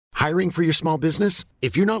Hiring for your small business?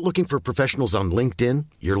 If you're not looking for professionals on LinkedIn,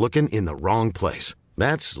 you're looking in the wrong place.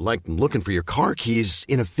 That's like looking for your car keys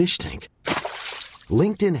in a fish tank.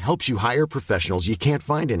 LinkedIn helps you hire professionals you can't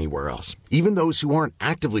find anywhere else, even those who aren't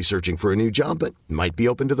actively searching for a new job but might be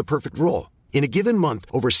open to the perfect role. In a given month,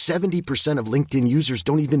 over 70% of LinkedIn users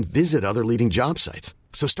don't even visit other leading job sites.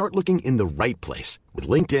 So start looking in the right place. With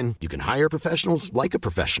LinkedIn, you can hire professionals like a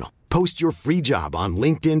professional. Post your free job on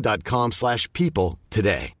linkedin.com/people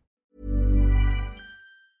today.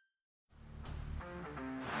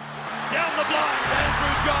 Down the blind,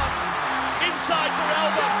 Andrew John. Inside for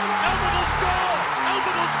Elba. Elba will score.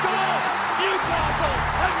 Elba will score. Newcastle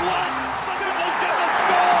have won. Fiddler's going to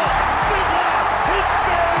score. Fiddler, it's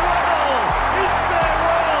farewell. It's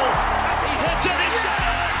farewell. And he hits it. He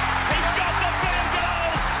does. He's got the field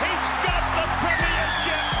goal. He's got the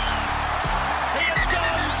premiership. He has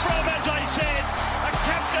gone from, as I said, a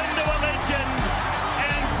captain to a legend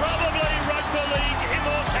and probably rugby league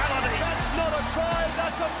immortality. That's not a try.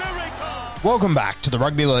 That's a miracle. Welcome back to the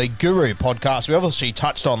Rugby League Guru podcast. We obviously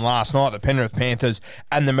touched on last night the Penrith Panthers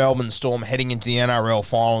and the Melbourne Storm heading into the NRL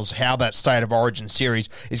finals, how that State of Origin series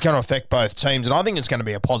is going to affect both teams, and I think it's going to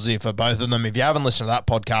be a positive for both of them. If you haven't listened to that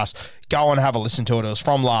podcast, go and have a listen to it. It was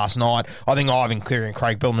from last night. I think Ivan Cleary and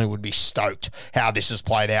Craig Bellamy would be stoked how this has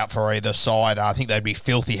played out for either side. I think they'd be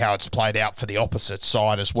filthy how it's played out for the opposite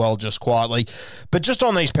side as well, just quietly. But just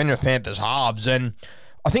on these Penrith Panthers halves, and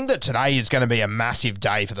I think that today is going to be a massive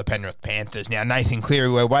day for the Penrith Panthers. Now, Nathan Cleary,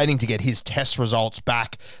 we're waiting to get his scan results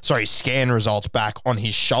back on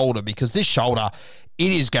his shoulder, because this shoulder,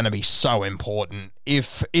 it is going to be so important.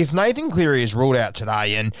 If Nathan Cleary is ruled out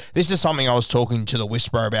today, and this is something I was talking to the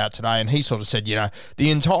Whisperer about today, and he sort of said,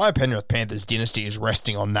 the entire Penrith Panthers dynasty is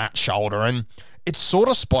resting on that shoulder, and it's sort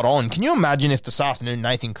of spot on. Can you imagine if this afternoon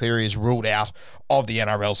Nathan Cleary is ruled out of the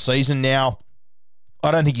NRL season? Now, I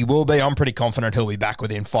don't think he will be. I'm pretty confident he'll be back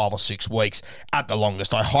within 5 or 6 weeks at the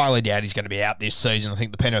longest. I highly doubt he's going to be out this season. I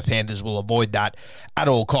think the Penrith Panthers will avoid that at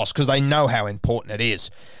all costs because they know how important it is.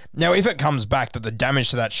 Now, if it comes back that the damage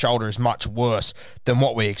to that shoulder is much worse than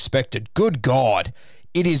what we expected, good God,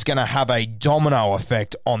 it is going to have a domino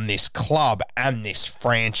effect on this club and this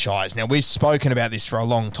franchise. Now, we've spoken about this for a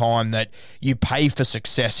long time, that you pay for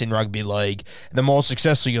success in rugby league. The more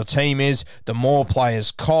successful your team is, the more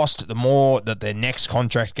players cost, the more that their next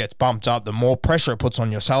contract gets bumped up, the more pressure it puts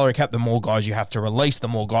on your salary cap, the more guys you have to release, the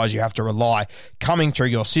more guys you have to rely coming through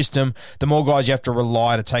your system, the more guys you have to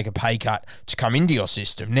rely to take a pay cut to come into your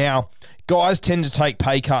system. Now, guys tend to take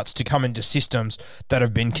pay cuts to come into systems that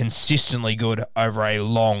have been consistently good over a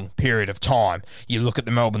long period of time. You look at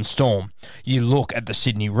the Melbourne Storm. You look at the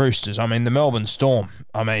Sydney Roosters. I mean, the Melbourne Storm,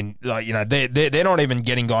 they're not even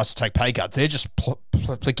getting guys to take pay cuts. They're just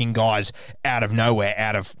picking guys out of nowhere,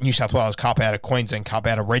 out of New South Wales Cup, out of Queensland Cup,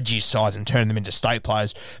 out of Reggie's sides, and turning them into state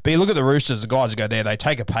players. But you look at the Roosters, the guys who go there, they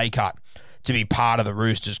take a pay cut to be part of the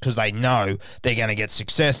Roosters because they know they're going to get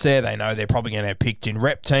success there. They know they're probably going to get picked in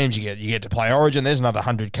rep teams. You get to play Origin. There's another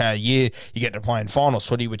 $100K a year. You get to play in finals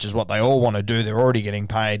footy, which is what they all want to do. They're already getting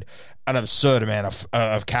paid an absurd amount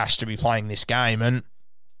of cash to be playing this game. And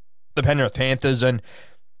the Penrith Panthers, and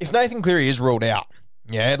if Nathan Cleary is ruled out,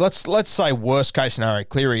 let's say worst case scenario,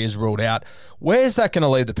 Cleary is ruled out. Where's that going to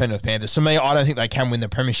leave the Penrith Panthers? For me, I don't think they can win the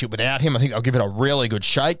premiership without him. I think they'll give it a really good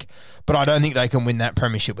shake, but I don't think they can win that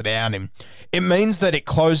premiership without him. It means that it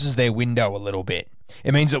closes their window a little bit.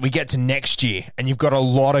 It means that we get to next year, and you've got a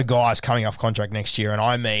lot of guys coming off contract next year, and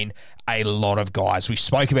I mean a lot of guys. We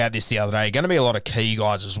spoke about this the other day. Going to be a lot of key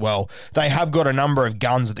guys as well. They have got a number of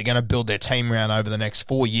guns that they're going to build their team around over the next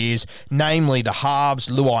 4 years, namely the halves,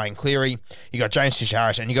 Luai and Cleary. You got James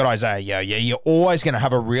Fisher-Harris, and you got Isaiah Yeo. Yeah, you're always going to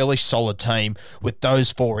have a really solid team with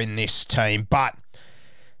those four in this team, but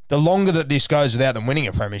the longer that this goes without them winning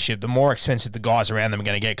a premiership, the more expensive the guys around them are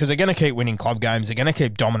going to get, because they're going to keep winning club games. They're going to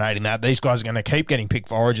keep dominating that. These guys are going to keep getting picked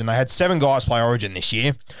for Origin. They had 7 guys play Origin this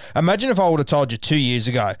year. Imagine if I would have told you 2 years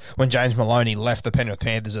ago when James Maloney left the Penrith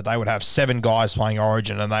Panthers that they would have 7 guys playing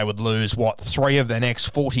Origin and they would lose, 3 of their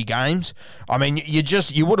next 40 games? I mean,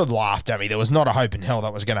 you would have laughed at me. There was not a hope in hell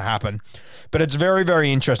that was going to happen. But it's very,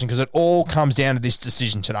 very interesting because it all comes down to this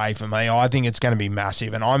decision today for me. I think it's going to be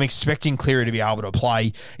massive, and I'm expecting Cleary to be able to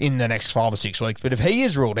play in the next 5 or 6 weeks. But if he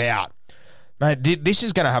is ruled out, mate, this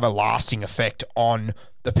is going to have a lasting effect on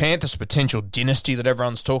the Panthers' potential dynasty that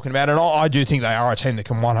everyone's talking about. And I do think they are a team that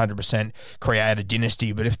can 100% create a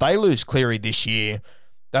dynasty. But if they lose Cleary this year,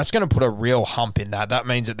 that's going to put a real hump in that. That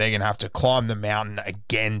means that they're going to have to climb the mountain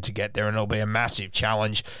again to get there, and it'll be a massive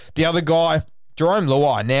challenge. The other guy, Jarome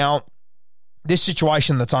Luai. Now, this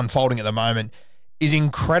situation that's unfolding at the moment is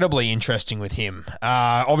incredibly interesting with him.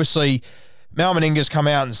 Obviously, Mal Meninga's come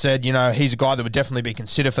out and said, he's a guy that would definitely be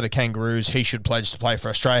considered for the Kangaroos. He should pledge to play for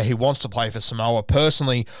Australia. He wants to play for Samoa.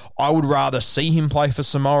 Personally, I would rather see him play for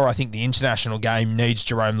Samoa. I think the international game needs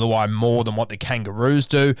Jarome Luai more than what the Kangaroos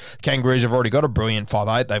do. The Kangaroos have already got a brilliant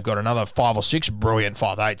 5'8". They've got another 5 or 6 brilliant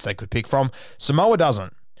 5'8s they could pick from. Samoa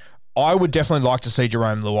doesn't. I would definitely like to see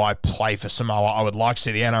Jarome Luai play for Samoa. I would like to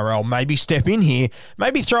see the NRL maybe step in here,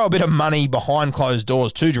 maybe throw a bit of money behind closed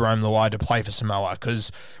doors to Jarome Luai to play for Samoa,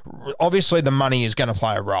 because obviously the money is going to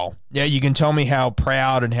play a role. Yeah, you can tell me how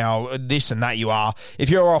proud and how this and that you are. If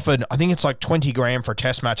you're offered, I think it's like 20 grand for a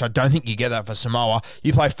test match, I don't think you get that for Samoa.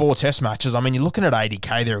 You play 4 test matches, you're looking at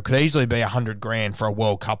 80k there. It could easily be 100 grand for a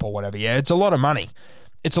World Cup or whatever. Yeah, it's a lot of money.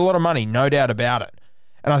 It's a lot of money, no doubt about it.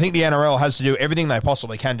 And I think the NRL has to do everything they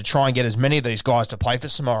possibly can to try and get as many of these guys to play for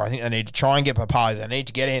Samoa. I think they need to try and get Papali. They need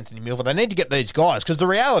to get Anthony Milford. They need to get these guys, because the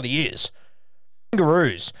reality is,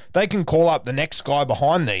 Kangaroos, they can call up the next guy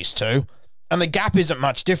behind these two, and the gap isn't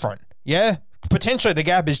much different. Yeah? Potentially the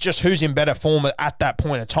gap is just who's in better form at that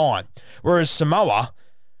point of time. Whereas Samoa,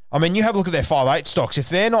 you have a look at their 5'8 stocks. If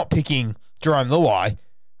they're not picking Jarome Luai,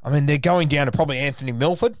 they're going down to probably Anthony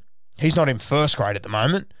Milford. He's not in first grade at the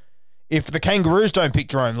moment. If the Kangaroos don't pick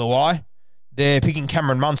Jarome Luai, they're picking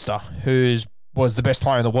Cameron Munster, who was the best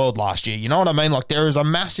player in the world last year. You know what I mean? There is a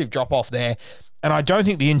massive drop-off there, and I don't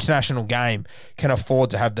think the international game can afford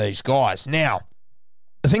to have these guys. Now,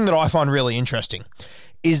 the thing that I find really interesting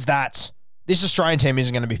is that this Australian team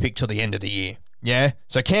isn't going to be picked till the end of the year. Yeah?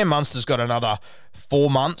 So Cam Munster's got another 4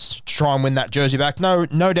 months to try and win that jersey back. No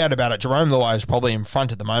doubt about it. Jarome Luai is probably in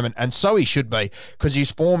front at the moment, and so he should be, because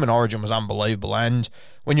his form in Origin was unbelievable. And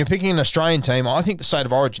when you're picking an Australian team, I think the State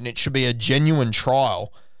of Origin, it should be a genuine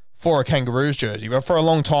trial for a Kangaroos jersey. But for a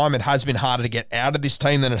long time, it has been harder to get out of this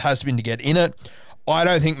team than it has been to get in it. I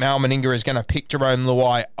don't think Mal Meninga is going to pick Jarome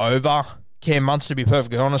Luai over Cam Munster, to be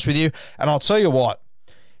perfectly honest with you. And I'll tell you what,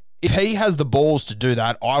 if he has the balls to do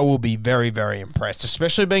that, I will be very, very impressed,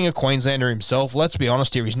 especially being a Queenslander himself. Let's be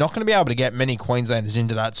honest here. He's not going to be able to get many Queenslanders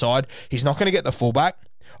into that side. He's not going to get the fullback.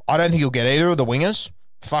 I don't think he'll get either of the wingers.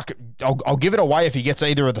 Fuck it. I'll give it away if he gets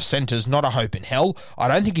either of the centres. Not a hope in hell. I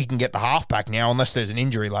don't think he can get the halfback now unless there's an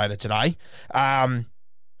injury later today.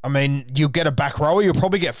 You'll get a back rower. You'll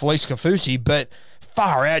probably get Felice Kafusi, but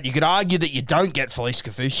far out. You could argue that you don't get Felice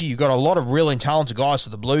Kafusi. You've got a lot of really talented guys for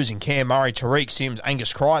the Blues in Cam Murray, Tariq Sims,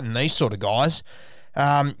 Angus Crichton, these sort of guys.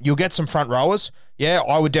 You'll get some front rowers. Yeah,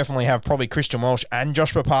 I would definitely have probably Christian Welch and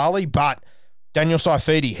Josh Papali, but Daniel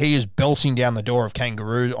Saifidi, he is belting down the door of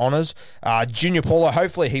Kangaroo honours. Junior Paulo,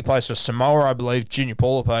 hopefully he plays for Samoa, I believe Junior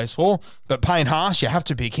Paulo plays for. But Payne Haas, you have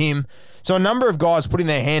to pick him. So a number of guys putting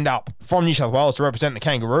their hand up from New South Wales to represent the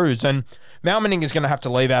Kangaroos, and Mal Meninga is going to have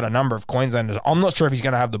to leave out a number of Queenslanders. I'm not sure if he's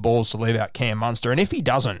going to have the balls to leave out Cam Munster, and if he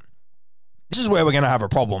doesn't, this is where we're going to have a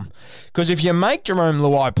problem. Because if you make Jarome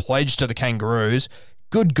Luai pledge to the Kangaroos,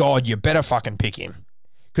 good God, you better fucking pick him.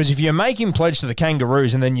 Because if you make him pledge to the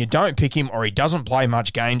Kangaroos and then you don't pick him or he doesn't play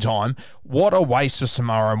much game time, what a waste for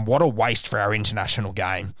Samoa and what a waste for our international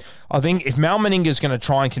game. I think if Mal Meninga is going to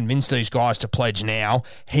try and convince these guys to pledge now,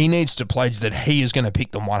 he needs to pledge that he is going to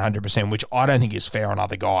pick them 100%, which I don't think is fair on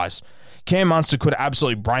other guys. Cam Munster could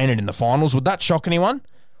absolutely brain it in the finals. Would that shock anyone?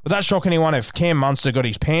 Would that shock anyone if Cam Munster got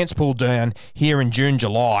his pants pulled down here in June,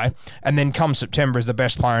 July, and then come September is the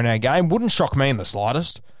best player in our game? Wouldn't shock me in the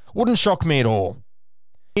slightest. Wouldn't shock me at all.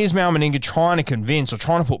 Here's Mal Meninga trying to convince or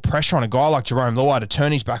trying to put pressure on a guy like Jarome Luai to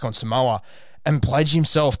turn his back on Samoa and pledge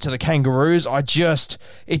himself to the Kangaroos. It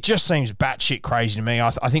just seems batshit crazy to me. I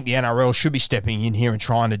think the NRL should be stepping in here and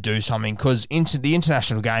trying to do something, because into the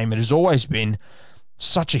international game, it has always been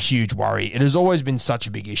such a huge worry. It has always been such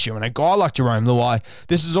a big issue. And a guy like Jarome Luai,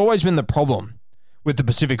 this has always been the problem with the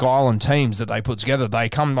Pacific Island teams that they put together. They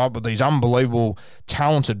come up with these unbelievable,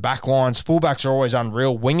 talented backlines. Fullbacks are always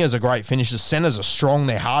unreal. Wingers are great finishers. Centers are strong.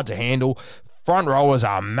 They're hard to handle. Front rowers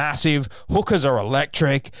are massive. Hookers are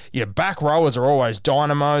electric. Your back rowers are always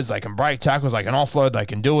dynamos. They can break tackles. They can offload. They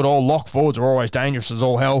can do it all. Lock forwards are always dangerous as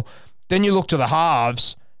all hell. Then you look to the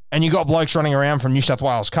halves, and you got blokes running around from New South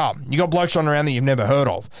Wales Cup. You got blokes running around that you've never heard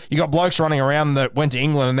of. You got blokes running around that went to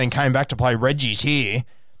England and then came back to play Reggie's here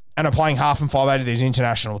and are playing half and 5/8 of these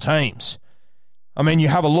international teams. You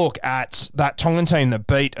have a look at that Tongan team that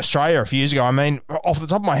beat Australia a few years ago. Off the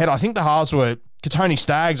top of my head, I think the halves were Katoni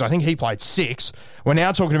Staggs. I think he played 6. We're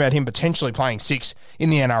now talking about him potentially playing 6 in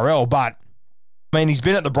the NRL, but he's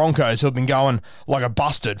been at the Broncos, who've been going like a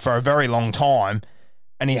bastard for a very long time,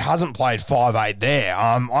 and he hasn't played 5'8 there.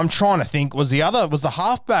 I'm trying to think, was the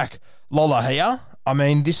halfback Lolohea?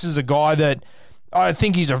 This is a guy that I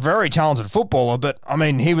think he's a very talented footballer, but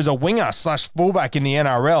he was a winger / fullback in the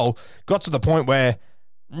NRL, got to the point where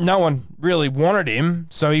no one really wanted him,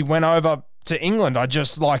 so he went over to England.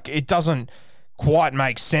 It doesn't quite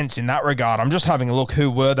make sense in that regard. I'm just having a look who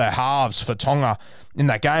were their halves for Tonga in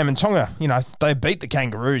that game, and Tonga, they beat the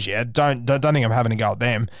Kangaroos. Yeah, don't think I'm having a go at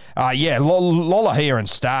them. Lolohea and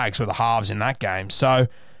Staggs were the halves in that game. So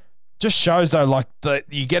just shows though,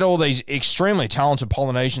 you get all these extremely talented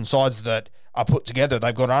Polynesian sides that are put together.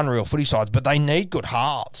 They've got unreal footy sides, but they need good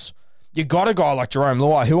halves. You got a guy like Jerome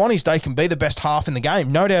Luai, who on his day can be the best half in the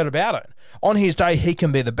game, no doubt about it. On his day, he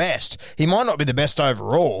can be the best. He might not be the best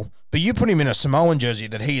overall, but you put him in a Samoan jersey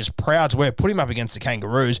that he is proud to wear, put him up against the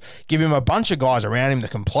Kangaroos, give him a bunch of guys around him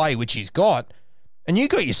that can play, which he's got, and you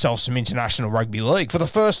got yourself some international rugby league for the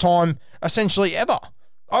first time, essentially ever.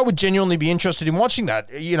 I would genuinely be interested in watching that.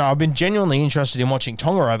 I've been genuinely interested in watching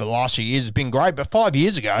Tonga over the last few years. It's been great, but 5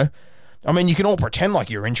 years ago, you can all pretend like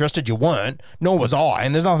you're interested. You weren't, nor was I,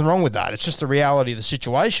 and there's nothing wrong with that. It's just the reality of the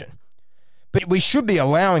situation. But we should be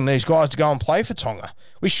allowing these guys to go and play for Tonga.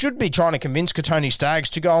 We should be trying to convince Kotoni Staggs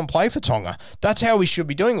to go and play for Tonga. That's how we should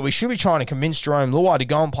be doing it. We should be trying to convince Jerome Luai to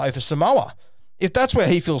go and play for Samoa. If that's where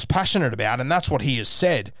he feels passionate about, and that's what he has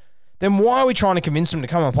said, then why are we trying to convince him to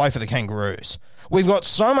come and play for the Kangaroos? We've got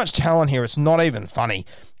so much talent here, it's not even funny.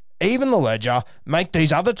 Even the Ledger, make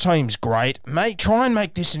these other teams great. Try and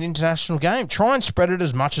make this an international game. Try and spread it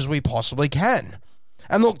as much as we possibly can.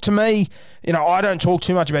 And look, to me, I don't talk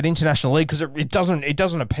too much about international league because it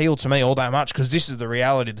doesn't appeal to me all that much, because this is the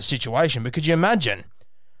reality of the situation. But could you imagine,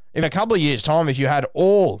 in a couple of years' time, if you had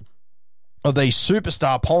all of these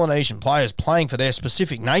superstar Polynesian players playing for their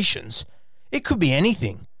specific nations, it could be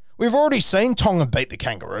anything. We've already seen Tonga beat the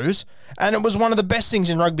Kangaroos, and it was one of the best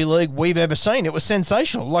things in rugby league we've ever seen. It was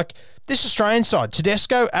sensational. Like, this Australian side,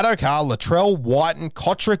 Tedesco, Addo-Carr, Latrell, Whiten,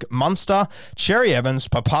 Kotrick, Munster, Cherry Evans,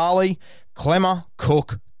 Papali, Clemmer,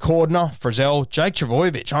 Cook, Cordner, Frizzell, Jake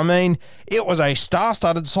Trbojevic. It was a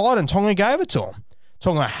star-studded side, and Tonga gave it to them.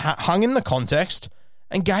 Tonga hung in the context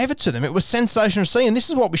and gave it to them. It was sensational to see, and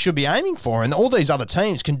this is what we should be aiming for, and all these other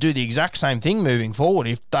teams can do the exact same thing moving forward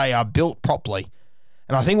if they are built properly.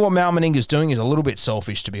 And I think what Mal Meninga's doing is a little bit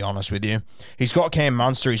selfish, to be honest with you. He's got Cam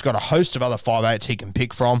Munster. He's got a host of other 5'8" he can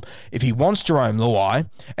pick from. If he wants Jerome Luai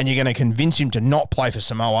and you're going to convince him to not play for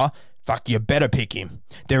Samoa, fuck, you better pick him.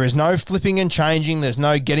 There is no flipping and changing. There's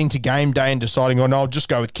no getting to game day and deciding, no, I'll just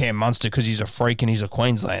go with Cam Munster because he's a freak and he's a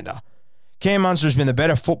Queenslander. Cam Munster has been the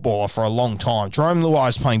better footballer for a long time. Jerome Luai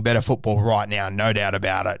is playing better football right now, no doubt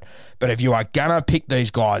about it. But if you are going to pick these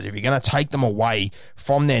guys, if you're going to take them away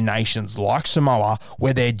from their nations like Samoa,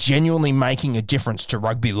 where they're genuinely making a difference to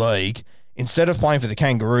rugby league, instead of playing for the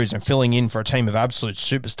Kangaroos and filling in for a team of absolute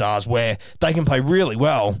superstars where they can play really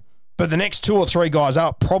well, but the next 2 or 3 guys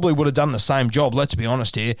up probably would have done the same job, let's be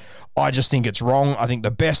honest here. I just think it's wrong. I think the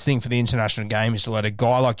best thing for the international game is to let a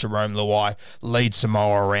guy like Jerome Luai lead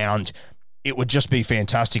Samoa around. It would just be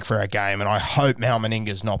fantastic for our game, and I hope Mal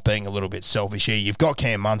Meninga's not being a little bit selfish here. You've got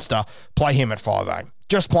Cam Munster, play him at 5'8".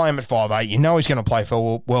 Just play him at 5'8". You know he's going to play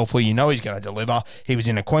well for you. You know he's going to deliver. He was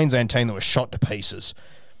in a Queensland team that was shot to pieces.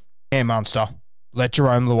 Cam Munster, let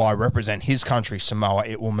Jerome Luai represent his country, Samoa.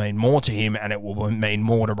 It will mean more to him, and it will mean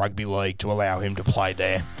more to rugby league to allow him to play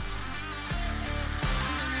there.